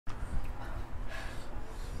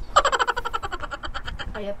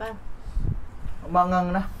Kaya pa.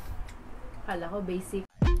 Maanghang na. Kala ko basic.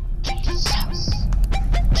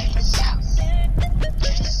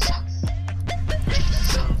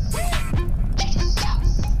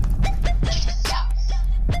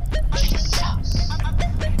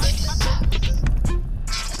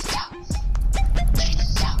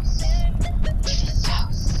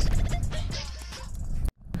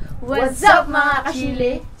 What's up mga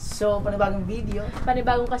kachili? So, panibagong video.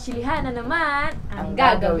 Panibagong kachilihan na naman ang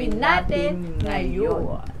gagawin natin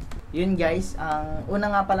ngayon. Yun guys, ang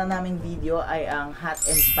una nga pala naming video ay ang Hot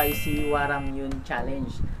and Spicy Waram Yun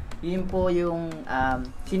Challenge. Yun po yung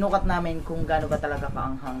sinukat namin kung gaano ba talaga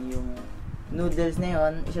kaanghang yung noodles na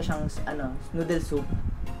yun. Isa siyang noodle soup.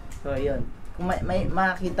 So, yun. Kung may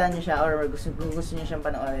makita nyo siya or kung gusto nyo siyang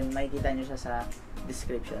panoorin, makikita nyo siya sa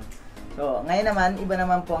description. So, ngayon naman, iba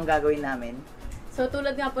naman po ang gagawin namin. So,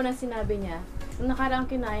 tulad nga po ng sinabi niya, yung nakaraang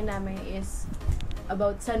kinain namin is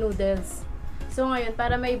about sa noodles. So, ngayon,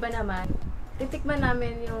 para may iba naman, titikman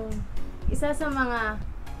namin yung isa sa mga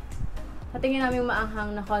patingin namin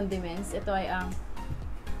maanghang na condiments. Ito ay ang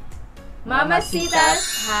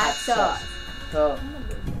SITA'S hot sauce. So,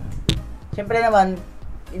 syempre naman,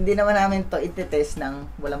 hindi naman namin to itetest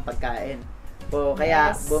ng walang pagkain. So,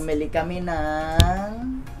 kaya bumili kami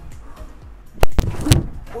ng...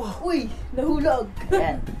 Uy! Nahulog!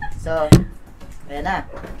 Ayan. So, ayan na.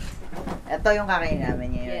 Ito yung kakainin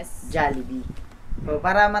namin ngayon. Yes. Jollibee. So,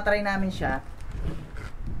 para matry namin siya,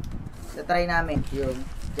 tatry namin yung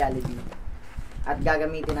Jollibee. At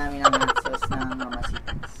gagamitin namin ang hot sauce ng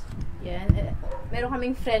SITA'S. Yan. Meron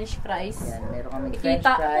kaming french fries. Yan. Meron kaming french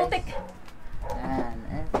fries. Putik! Yan.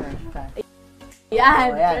 French fries. Yan.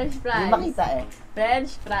 Oh, yan. French fries. Hindi makita eh.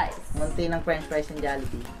 French fries. Munti ng french fries ng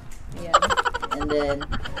Jollibee. Yan. And then,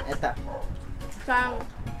 eto. Isang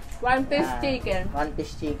one-piece chicken.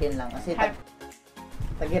 One-piece chicken lang. Kasi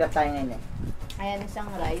taghirap tayo ngayon eh. Ayan, isang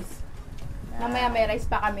rice. Mamaya may rice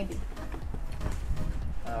pa kami dito.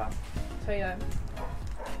 So, yun.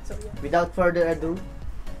 Without further ado,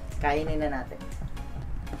 kainin na natin.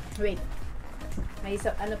 Wait. May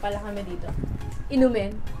isa, ano pala kami dito?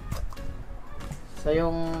 Inumin. So,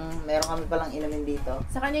 yung meron kami palang inumin dito.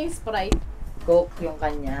 Sa kanya yung Sprite. Coke yung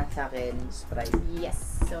kanya, sa akin Sprite.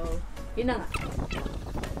 Yes. So, yun na nga.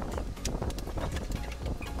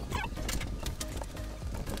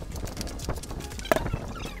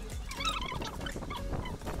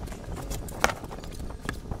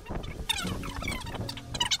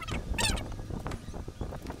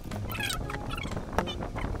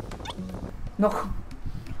 Naku.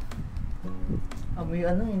 Amoy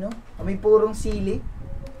ano eh, no? Amoy purong sili.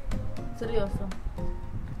 Seryoso.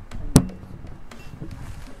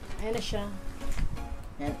 Ayan na siya.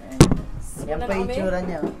 Yan, yan pa itsura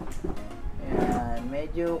niya. Yan,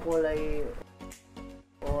 medyo kulay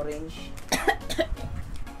orange.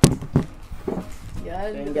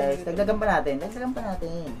 Yan. Yan guys, dagdagan pa natin. Yan.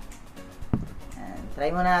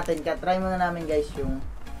 Try muna natin. Try muna namin guys yung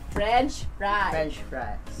French fries. French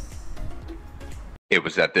fries. It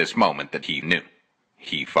was at this moment that he knew.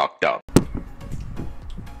 He fucked up.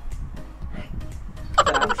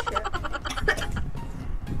 Sarap.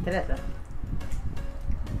 Teresa.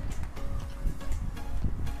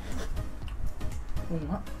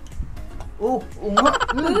 Unga. Unga.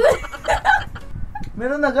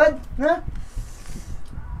 Meron agad, ha?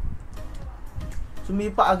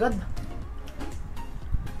 Sumipa agad.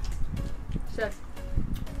 Shot.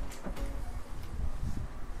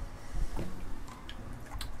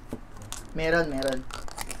 Meron.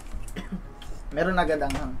 Meron agad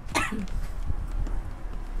ang hang.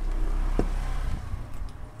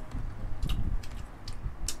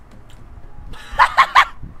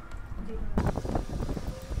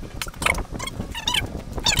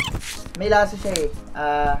 May lasa siya eh.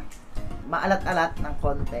 Maalat-alat ng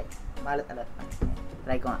konti. Maalat-alat pa.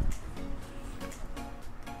 Try ko nga.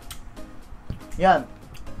 Yan.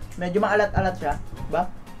 Medyo maalat-alat siya. Ba?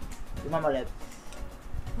 Lumamalit.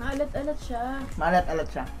 Maalat-alat siya. Maalat-alat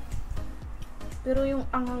siya. Pero yung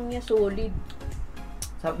anghang niya solid.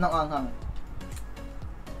 Sarap ng anghang.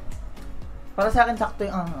 Para sa akin, sakto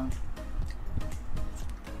yung anghang.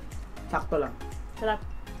 Sakto lang. Sarap.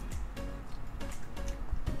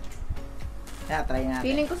 Kaya try natin.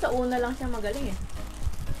 Feeling ko sa una lang siya magaling eh.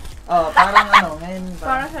 Oh, parang ano, ngayon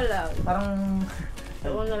Para sa loud. parang Sa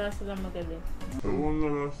una lang sila magaling.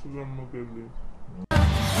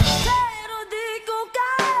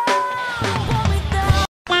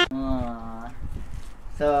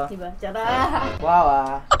 So, Diba? Tara!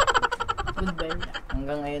 wow Goodbye.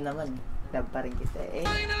 Hanggang ngayon naman, love pa rin kita eh.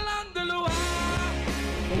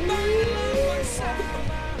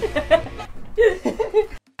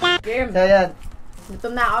 Game. So, yun.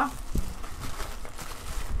 Gutom na ako.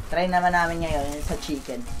 Try naman namin ngayon sa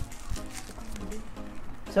chicken.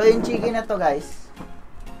 So, yung chicken na to, guys.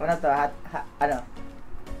 Ano to?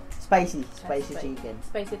 Spicy. Spicy chicken.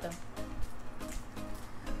 Spicy to.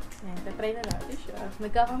 Ayan, tatry na natin siya.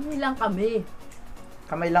 Magkakamay lang kami.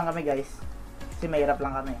 Kamay lang kami, guys. Kasi mahirap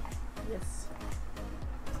lang kami. Yes.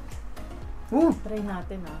 Woo! Try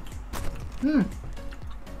natin, ah.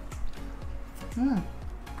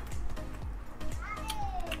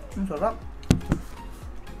 Ang sarap.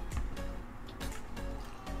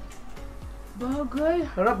 Bagay.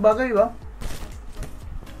 Sarap bagay ba?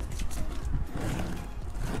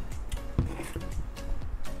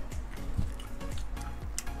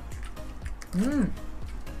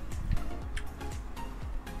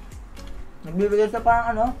 Nagbibigay siya parang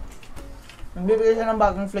ano? Nagbibigay siya ng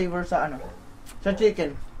bagong flavor sa ano? Sa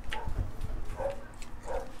chicken.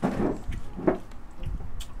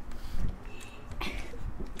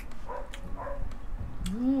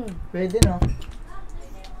 Pwede no?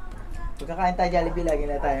 Pagkakain tayo Jollibee, lagi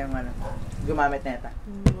na tayong ano, gumamit na ito.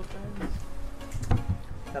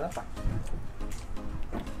 Sarap pa.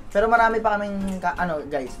 Pero marami pa kaming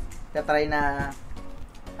guys, tatry na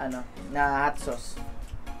na hot sauce.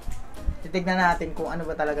 Titignan natin kung ano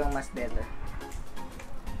ba talagang mas better.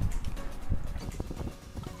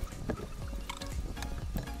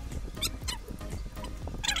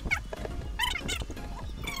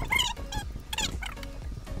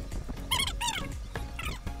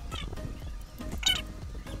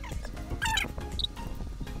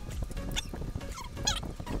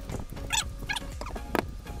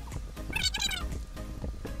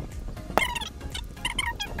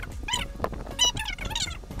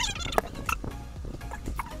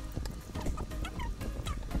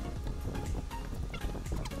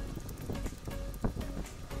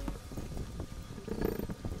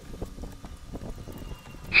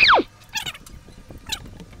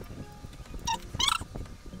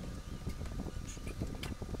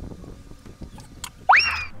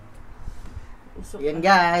 Yan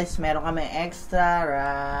guys, meron kami extra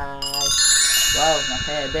rice. Wow,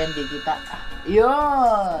 nasa heaven, di kita.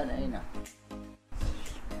 Yun! Ayun na.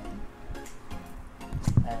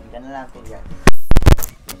 Ayan, ganun lang ito guys.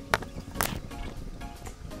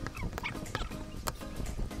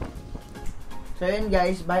 So yun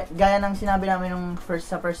guys, gaya ng sinabi namin nung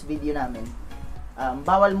sa first video namin,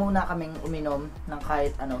 bawal muna kaming uminom ng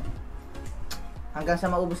kahit ano hanggang sa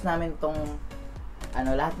maubos namin tong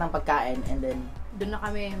lahat ng pagkain, and then doon na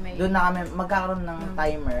kami magkakaroon ng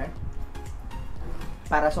timer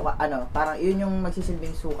para parang yun yung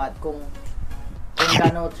magsisilbing sukat kung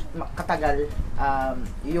gaano katagal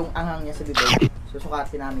yung anghang niya sa bibig.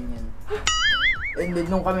 Susukatin namin yun. And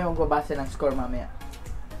then nung kami magbabase ng score mamaya.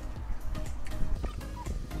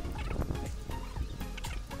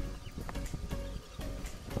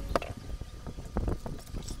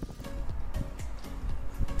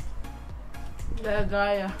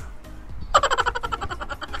 Gaya.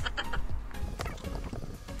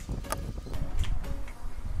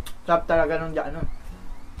 Sarap talaga nung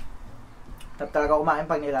sarap talaga kumain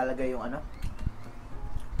pag nilalagay yung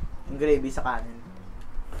yung gravy sa kanin.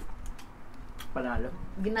 Panalo.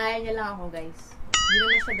 Ginaya niya lang ako guys. Hindi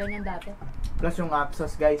naman siya ganyan dati. Plus yung hot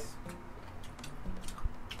sauce guys.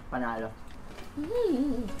 Panalo.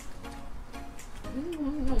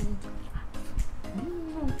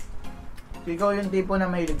 Ikaw yung tipo na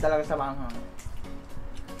mahilig talaga sa maanghang.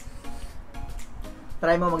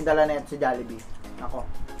 Try mo magdala na ito sa Jollibee. Ako.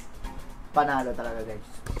 Panalo talaga guys.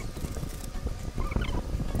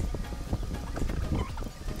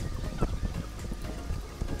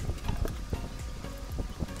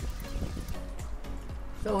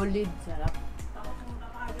 Solid. Sarap.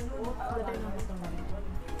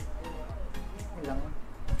 Ilang.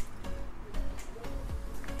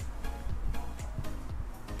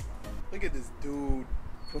 Look at this dude.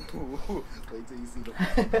 Wait till you see the.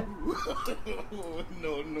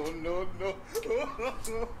 No.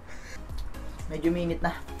 Medyo minit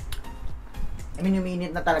na.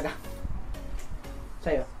 Minit na talaga.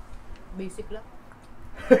 Sa'yo? Basic lang.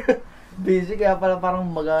 Basic kaya pala parang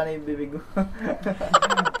magana yung bibig mo.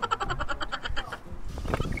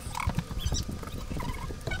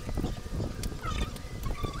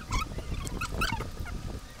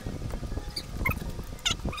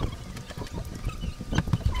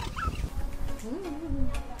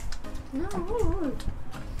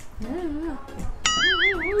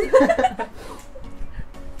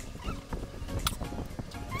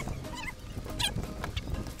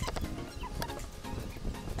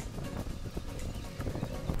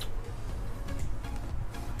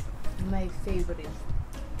 my favorite.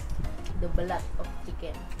 The balat of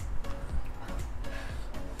chicken.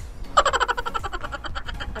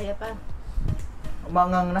 Kaya pa.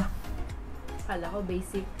 Maanghang na. Kala ko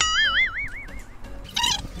basic.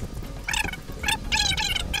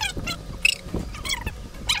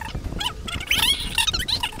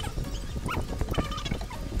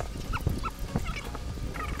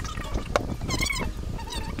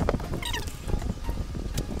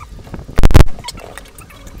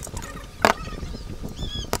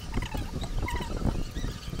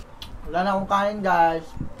 Wala na akong kanin, guys.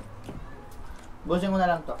 Busin ko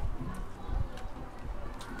na lang to.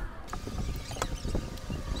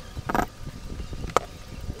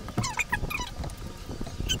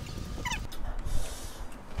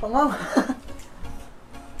 Pangang.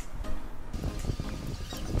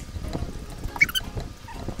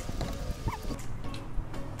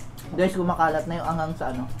 Guys, kumakalat na yung anghang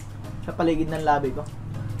sa ano, sa paligid ng labi ko.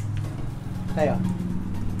 Kaya.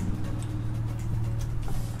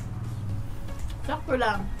 Sakto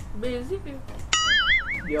lang. Basic eh.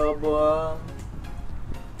 Yabang.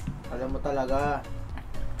 Alam mo talaga.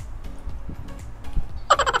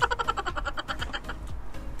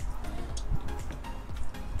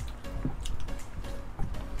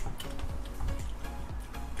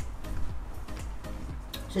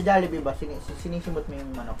 Sa Jollibee ba, sinisimot mo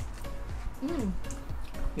yung manok?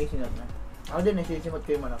 Sinisimot na. Ako din, sinisimot ko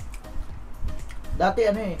yung manok. Dati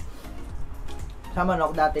ano eh, sa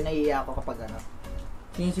manok, dati nahihiya ako kapag ano,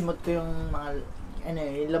 sinisimot ko yung mga, ano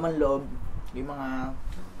eh, yung laman loob, yung mga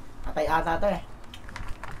atay-ata eh.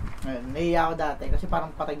 Ngayon, nahihiya ako dati kasi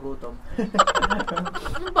parang patay gutom.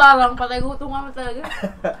 Parang patay gutom nga mo talaga.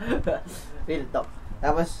 Real talk.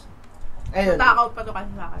 Tapos, ayun. Takaw pa to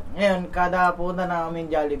kasi sa akin. Ngayon, kada punta na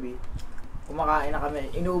kami Jollibee, kumakain na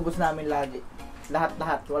kami, inuubos namin lagi.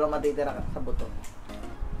 Lahat-lahat, walang matitira sa buto.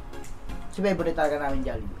 Si favorite talaga namin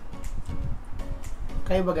Jollibee.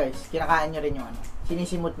 Kayo ba guys, kinakain nyo rin yung ano?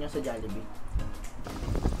 Sinisimot nyo sa Jollibee?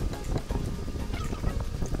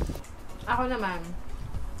 Ako naman,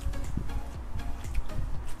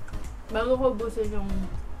 bago ko ubusin yung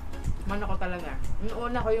manok ko talaga,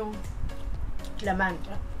 yung una ko yung laman.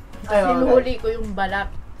 Sinuhuli ko yung balat.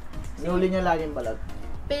 Sinuhuli nyo lagi yung balat?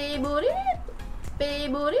 Favorite!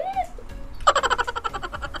 Favorite!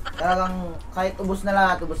 Talagang kahit ubos na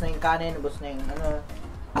lahat, ubos na yung kanin, ubos na yung ano,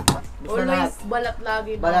 ubos na lahat. Always balat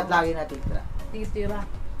lagi. Balat lagi na titira. Titira.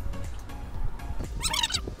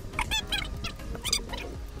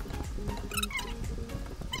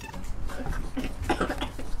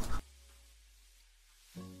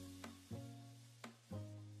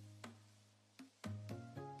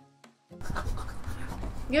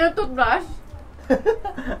 Gina toothbrush?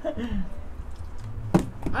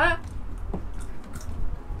 Ah?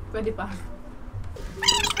 Pwede pa.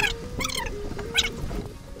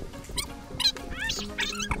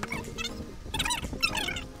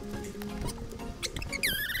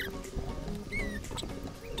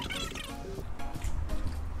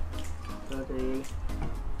 Okay.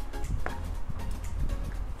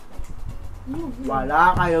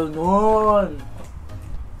 Wala kayo nun!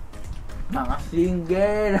 Mga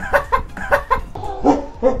single!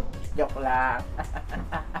 Joke lang.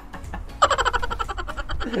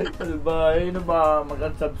 Albay, ano ba?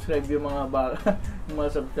 Mag-unsubscribe yung mga yung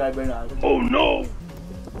mga subscriber natin. Oh no!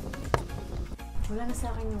 Wala na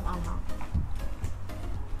sa akin yung anghang.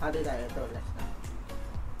 Ate tayo, ito, last na.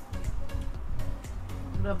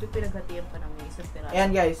 Grabe, pinaghatiyan pa ng isang piraso.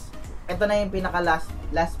 Ayan guys, ito na yung pinaka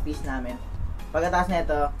last piece namin. Pagkatapos na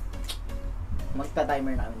ito,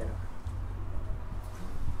 magta-timer na kami dalawa.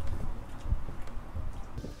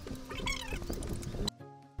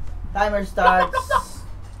 Timer starts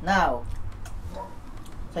now.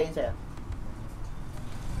 Sa'yo.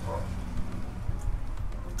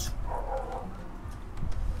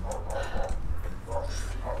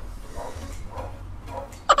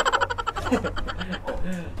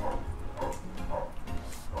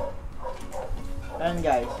 Ayan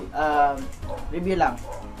guys, review lang.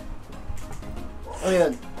 O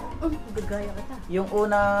yun, Gagaya kita. yung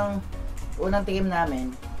unang tikim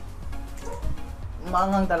namin,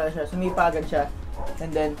 maanghang talaga siya, sumipa agad siya.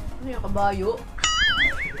 And then, Ano yung kabayo?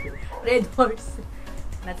 Red Horse.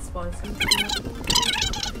 Not sponsored.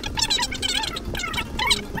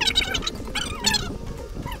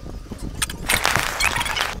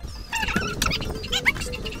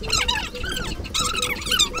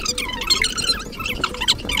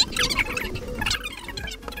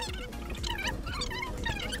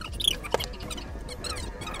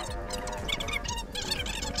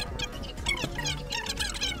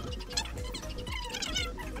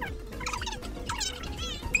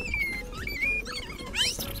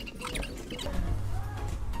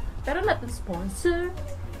 Pero not sponsor.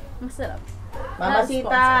 Masarap. Mama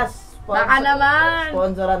SITA'S! Baka naman!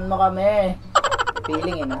 Sponsoran mo kami.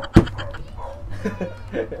 Feeling no?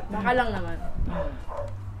 Baka lang naman.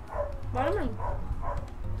 Baka naman.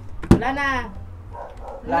 Wala na.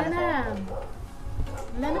 Wala na.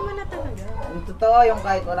 Wala naman na talaga. Yung totoo, yung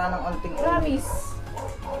kahit wala nang onting Promise.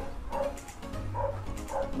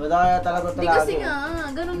 Wala kaya talaga ito Hindi lagi. kasi nga,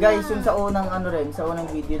 ganun Guys, nga. yung sa unang ano rin, sa unang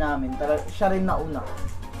video namin, siya rin nauna.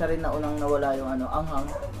 Siya rin naunang nawala yung ano, anghang.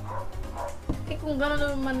 Eh kung gano'n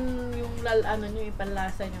naman yung ano nyo,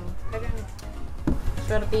 ipanlasa nyo, talagang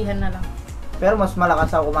swertihan na lang. Pero mas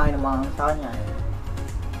malakas ako kumain ng mga sa kanya.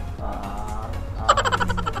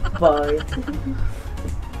 Bye.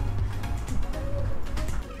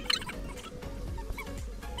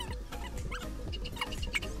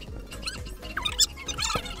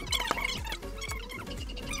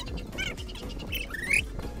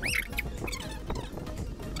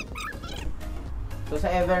 So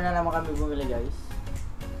sa Ever na naman kami bumili guys.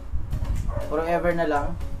 Puro Ever na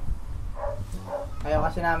lang. Ayaw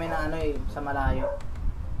kasi namin na ano sa malayo.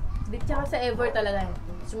 Di tsaka sa ever talaga eh.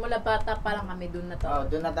 Simula bata pa lang kami dun na to. Oh,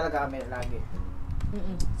 doon na talaga kami lagi.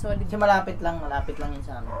 Solid. Kasi malapit lang yun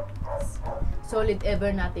sa amin. Solid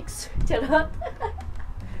Evernatics. Charot.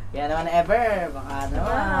 Yan naman Ever, baka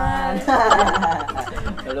naman.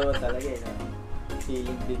 Dalawa talaga eh. No?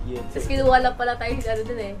 Feeling big yun. Tapos kinuha lang pala tayo ano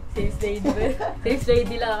dun eh. Safe lady ba? Safe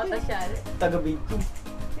lady lang ako siya. Taga-big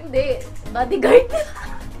Hindi. Bodyguard.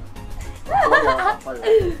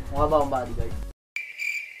 Mukha ba akong bodyguard?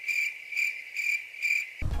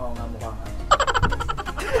 Oo nga, mukha nga.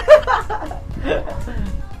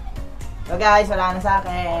 So guys, wala na sa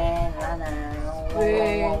akin. Wala na.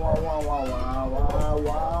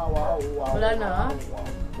 Wala na?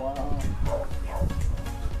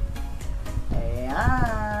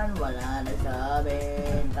 Ayan, wala na sa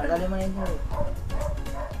amin. Tanggalin mo na yun.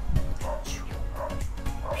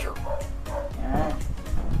 Ayan.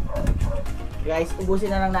 Guys,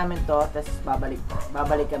 ubusin na lang namin to, tapos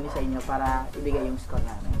babalik kami sa inyo para ibigay yung score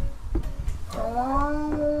namin.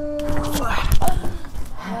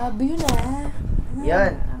 Grabe yun ah.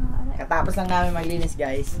 Yun. Katapos lang namin maglinis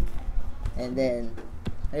guys. And then,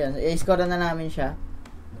 ayun, i-score na namin siya.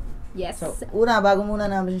 Yes. So, bago muna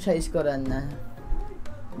namin siya i-scorean na,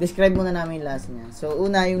 describe muna namin yung lasa niya. So,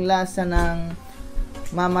 yung lasa ng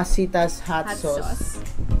Mama SITA'S hot sauce.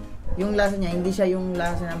 Yung lasa niya, hindi siya yung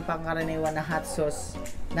lasa ng pangkaraniwan na hot sauce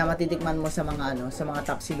na matitikman mo sa mga sa mga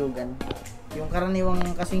tapsilugan. Yung karaniwang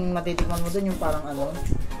kasing matitikman mo doon yung parang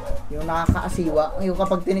yung nakakaasiwa, yung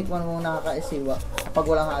kapag tinikman mo nakakaasiwa kapag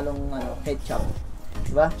walang halong ketchup.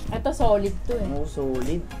 Diba? Ito solid to eh. Oo,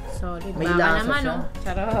 solid. Solid. May Baka lasa naman siya. oh.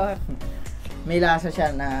 Charot. May lasa siya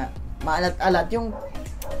na maalat-alat.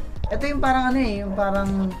 Ito yung parang yung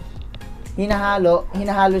parang hinahalo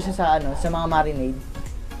siya sa mga marinade.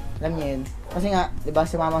 Alam niyo yun? Kasi nga, 'di ba,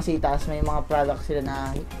 sa Mama SITA'S may mga products sila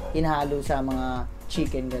na hinahalo sa mga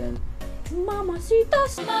chicken ganun. Mama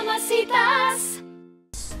SITA'S! Mama SITA'S!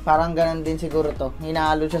 Parang ganun din siguro to.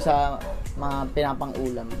 Hinahalo siya sa mga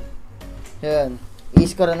pinapang-ulam. Yun.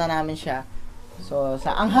 I-score na namin siya. So,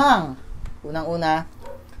 sa anghang. Unang-una,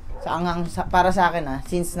 sa anghang, para sa akin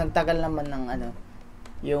since nagtagal naman ng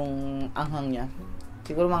yung anghang niya.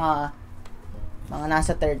 Siguro mga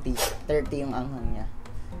nasa 30 yung anghang niya.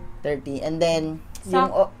 30. And then,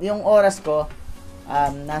 yung oras ko,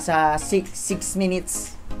 nasa 6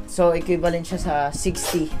 minutes. So, equivalent siya sa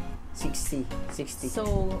 60. So,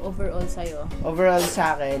 overall sa'yo? Overall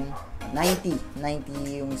sa akin, 90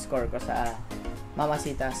 yung score ko sa Mama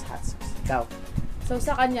SITA'S hot sauce. Ikaw? So,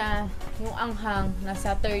 sa kanya, yung anghang,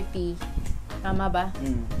 nasa 30. Tama ba?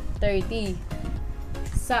 30.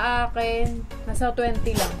 Sa akin, nasa 20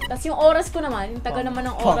 lang. Tapos yung oras ko naman, yung taga naman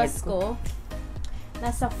ng oras ko,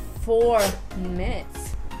 nasa 4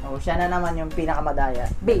 minutes. Oh, siya na naman yung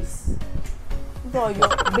pinakamadaya. Base. Boyo,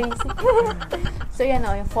 basic. So, yan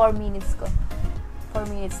yung 4 minutes ko. 4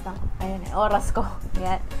 minutes lang. Ayun oras ko.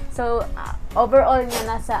 Yan. So, overall niya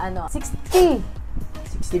nasa 60.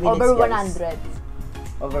 60 minutes, Over guys.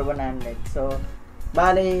 100. Over 100. So,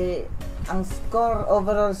 bali, ang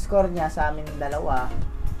overall score niya sa amin dalawa,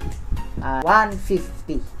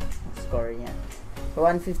 150 ang score niya. So,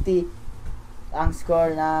 150 ang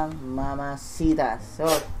score ng Mama SITA'S. So,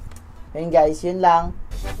 yun guys, yun lang.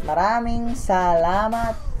 Maraming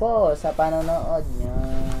salamat po sa panonood niyo.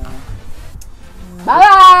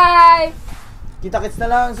 Bye! Kita-kits na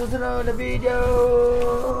lang sa susunod na video.